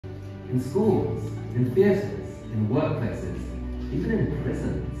in schools, in theatres, in workplaces, even in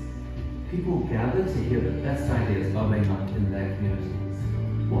prisons. People gather to hear the best ideas bubbling up in their communities.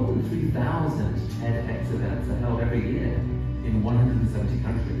 More than 3,000 TEDx events are held every year in 170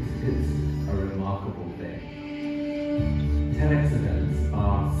 countries. It's a remarkable thing. TEDx events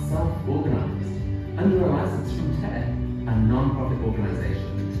are self-organized under a license from TED, a non-profit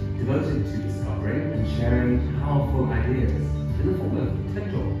organization devoted to discovering and sharing powerful ideas in the form of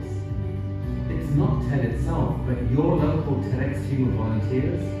TED Talks. It's not TED itself, but your local TEDx team of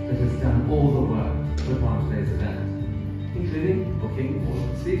volunteers that has done all the work to put on today's event, including booking all of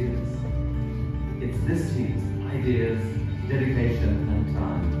the speakers. It's this team's ideas, dedication, and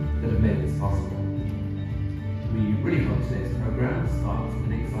time that have made this possible. We really hope today's program sparks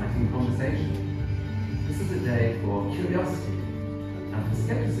an exciting conversation. This is a day for curiosity and for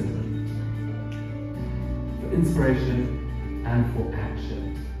skepticism, for inspiration and for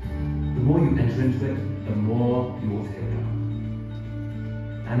action. The more you enter into it, the more you will take up.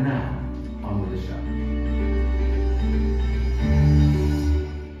 And now, on with the show.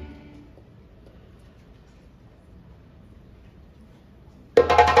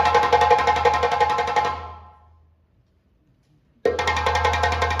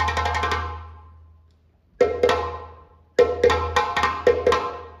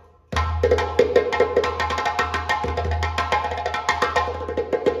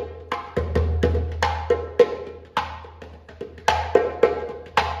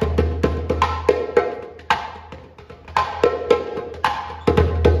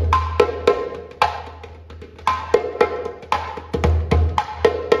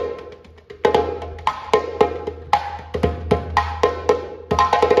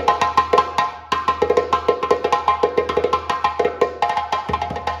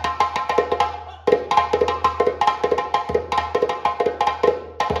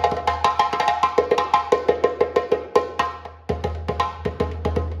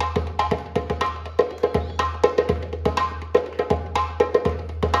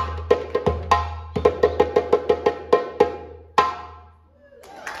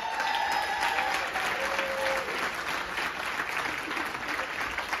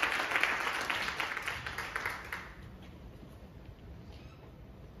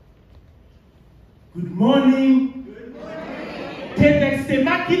 Good morning. Good morning.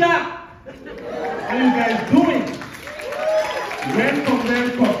 Tedxtemucula. How you guys doing? Welcome,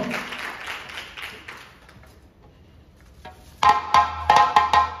 welcome.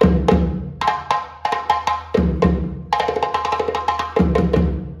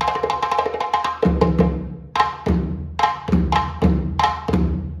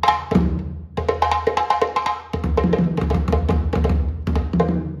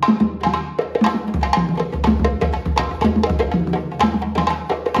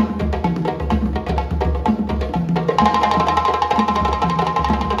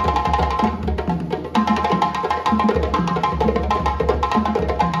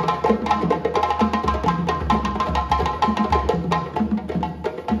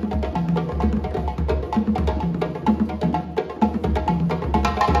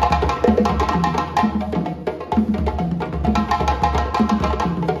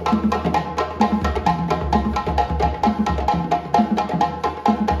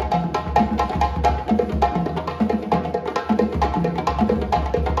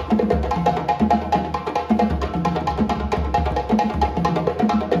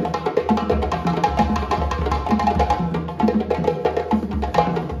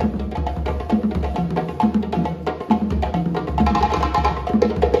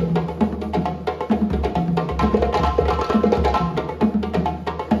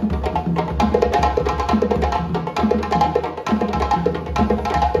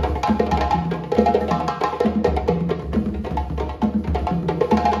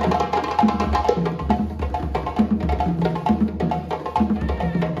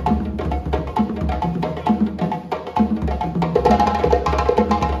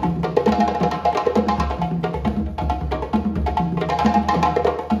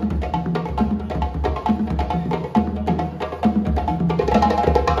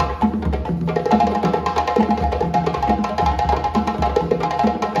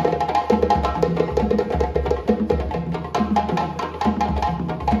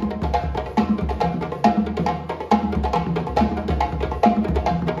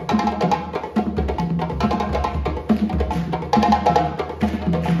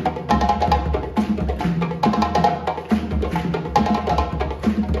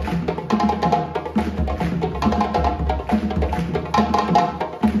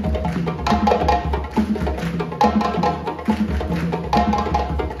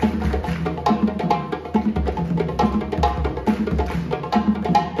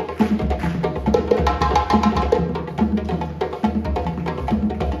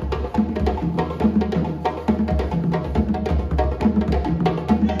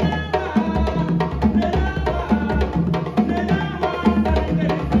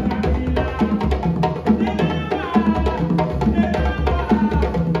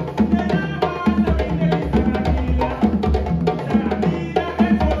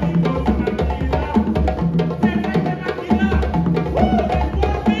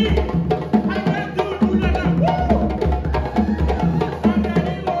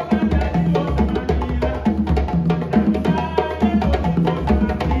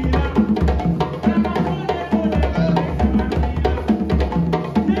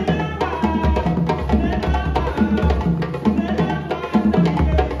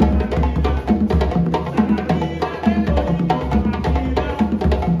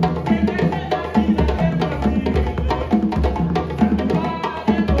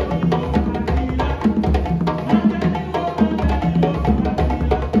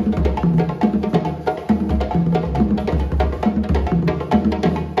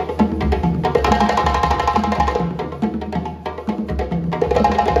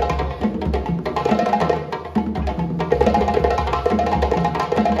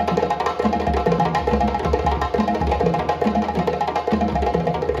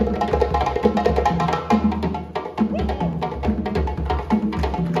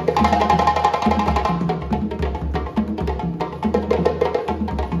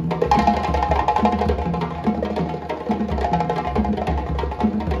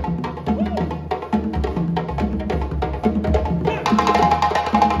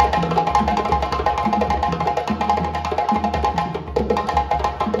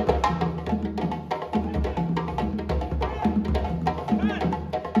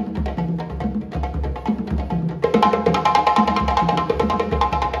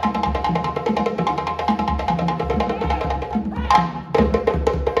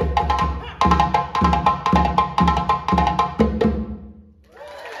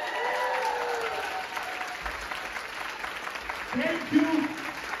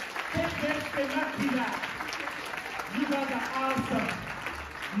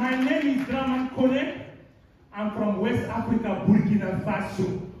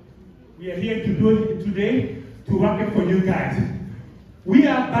 so. We are here to do it today to work it for you guys. We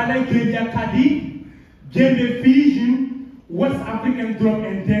are Ballet, Djelia, Kadi, Djembe Fusion, West African Drum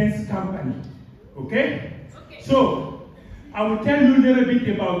and Dance Company. Okay? So, I will tell you a little bit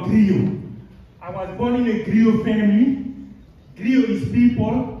about griot. I was born in a griot family. Griot is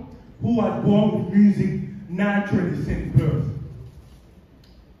people who are born with music naturally since birth.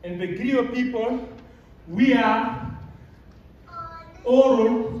 And the griot people, we are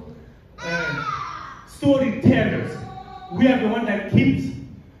oral storytellers. We are the one that keeps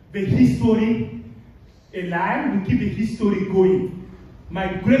the history alive. We keep the history going.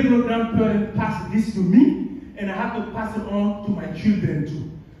 My great-great-grandparents passed this to me, and I have to pass it on to my children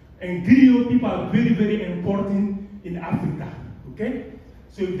too. And griot people are very, very important in Africa. Okay?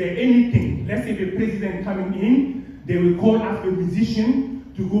 So if there's anything, let's say the president coming in, they will call us the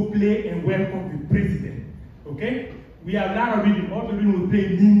musician to go play and welcome the president. Okay? We have a lot of rhythm. All the rhythm we play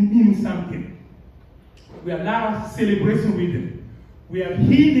mean something. We have a lot of celebration rhythm. We have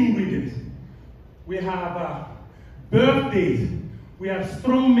healing rhythms. We have birthdays. We have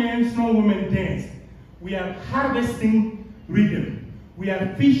strong men, strong women dance. We have harvesting rhythm. We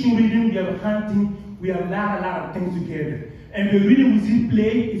have fishing rhythm. We have hunting. We have a lot of things together. And the rhythm we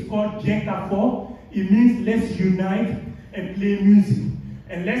play is called Jenka. It means let's unite and play music.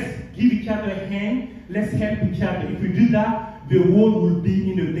 And let's give each other a hand. Let's help each other. If we do that, the world will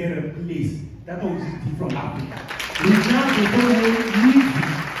be in a better place. That's what we see from Africa. We now the whole music.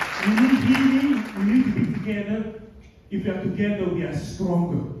 We need healing. We need to be together. If we are together, we are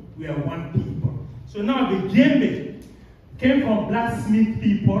stronger. We are one people. So now the Djembe came from blacksmith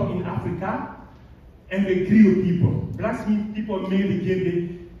people in Africa and the griot people. Blacksmith people made the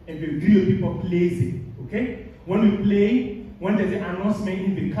Djembe and the griot people plays it. Okay? When we play, when there's an announcement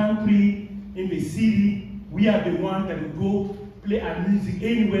in the country, in the city, we are the ones that will go play our music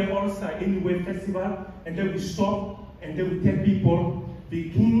anywhere, outside, anywhere festival, and then we stop and then we tell people the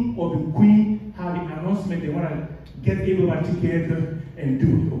king or the queen have an announcement, they want to get everybody together and do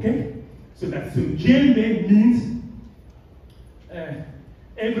it, okay? So that's so Djembe means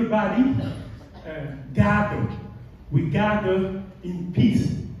everybody gather. We gather in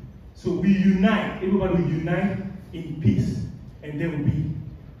peace. So we unite, everybody will unite in peace. And then we'll be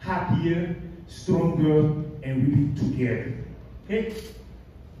happier, stronger, and we'll be together. Okay?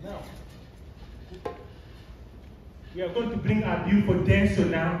 Now, we are going to bring our beautiful dancer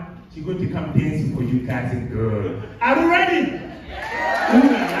now. She's going to come dancing for you guys and girls. Are you ready? Yeah.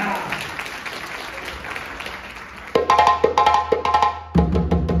 Ooh la la.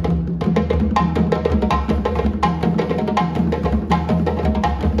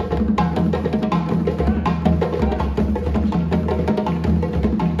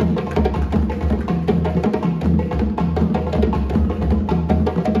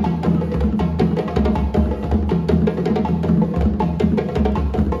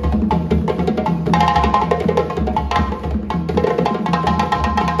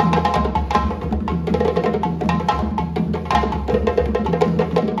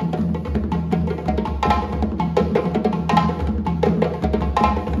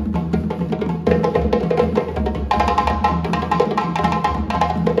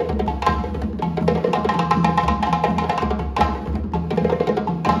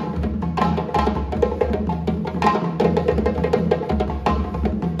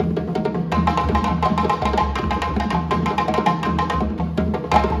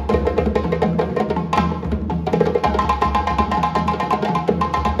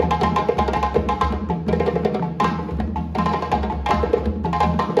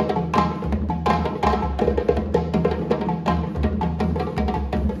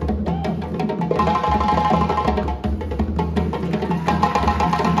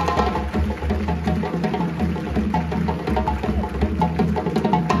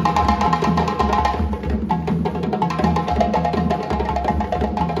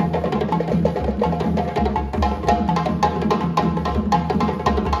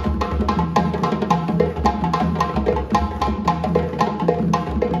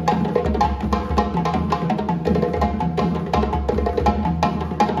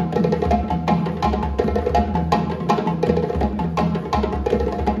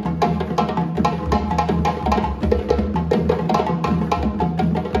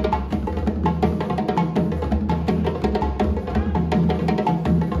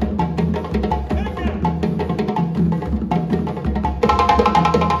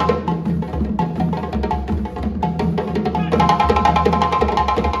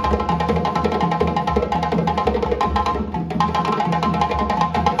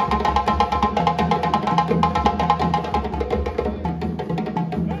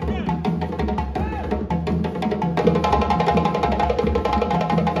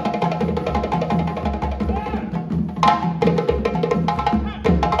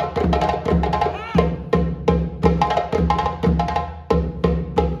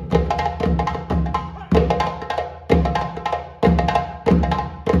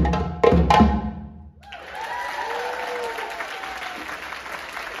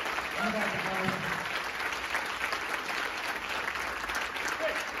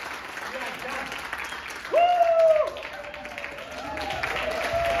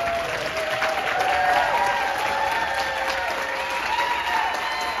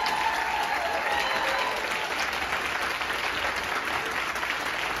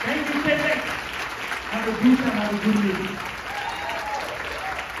 Thank you, TEDx. Have a good time, have a good meeting.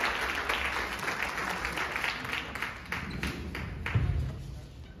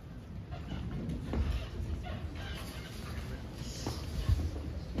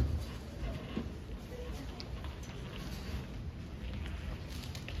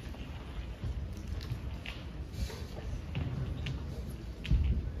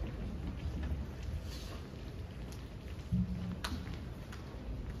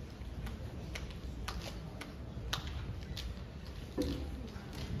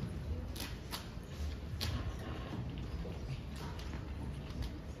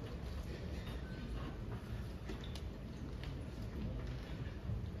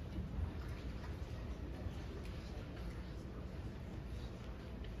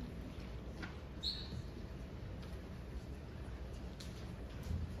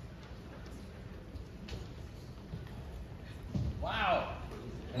 Wow.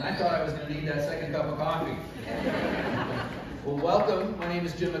 And I thought I was going to need that second cup of coffee. Well, welcome. My name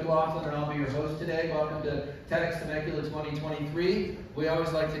is Jim McLaughlin, and I'll be your host today. Welcome to Tedxtemucula 2023. We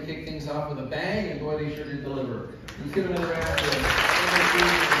always like to kick things off with a bang, and boy, they sure did deliver. Let's give another round of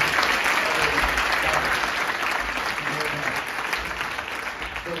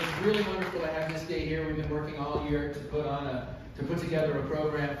So it's really wonderful to have this day here. We've been working all year to put together a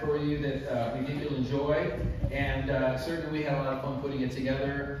program for you that we think you'll enjoy, and certainly we had a lot of fun putting it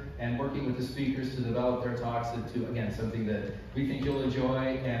together and working with the speakers to develop their talks into, again, something that we think you'll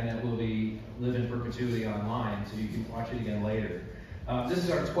enjoy and that will live in perpetuity online, so you can watch it again later. This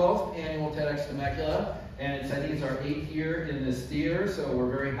is our 12th annual Tedxtemucula, and I think it's our 8th year in this theater, so we're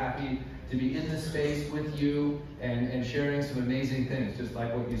very happy to be in this space with you and sharing some amazing things, just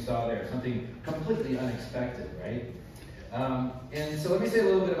like what you saw there, something completely unexpected, right? And so let me say a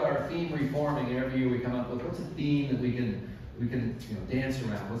little bit about our theme reforming. And every year we come up with what's a theme that we can dance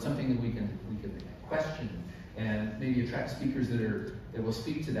around. What's something that we can question and maybe attract speakers that will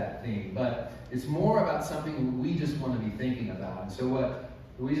speak to that theme. But it's more about something that we just want to be thinking about. And so what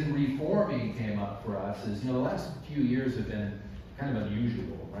the reason reforming came up for us is, the last few years have been kind of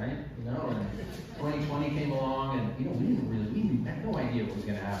unusual, right? And 2020 came along, and we had no idea what was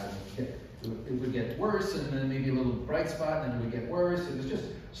going to happen. It would get worse, and then maybe a little bright spot, and then it would get worse. It was just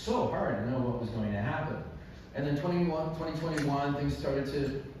so hard to know what was going to happen. And then 2021, things started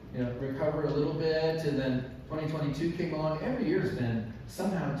to recover a little bit, and then 2022 came along. Every year has been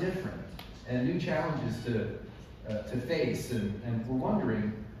somehow different, and new challenges to face, and we're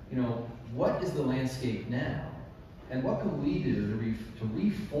wondering, what is the landscape now? And what can we do to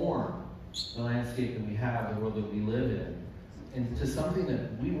reform the landscape that we have, the world that we live in, into something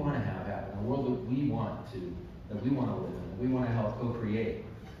that we want to have happen, a world that we want to live in, that we want to help co-create.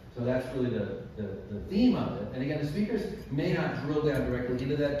 So that's really the theme of it. And again, the speakers may not drill down directly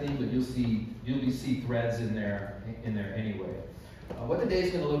into that theme, but you'll see threads in there anyway. What the day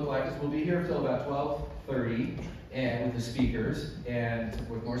is going to look like is we'll be here until about 12:30 and with the speakers and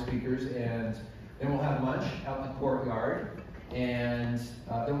with more speakers, and then we'll have lunch out in the courtyard, and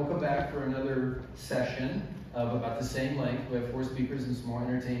then we'll come back for another session of about the same length. We have 4 speakers and some more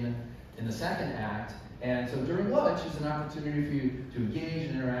entertainment in the second act. And so during lunch is an opportunity for you to engage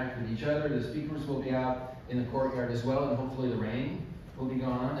and interact with each other. The speakers will be out in the courtyard as well, and hopefully the rain will be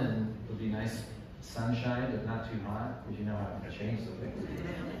gone, and it'll be nice sunshine, but not too hot, because you know how to change something.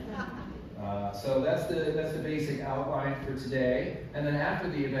 So that's the basic outline for today. And then after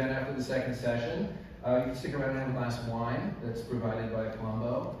the event, after the second session, you can stick around and have a glass of wine that's provided by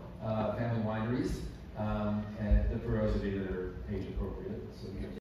Colombo Family Wineries, and for those of you that are age appropriate. So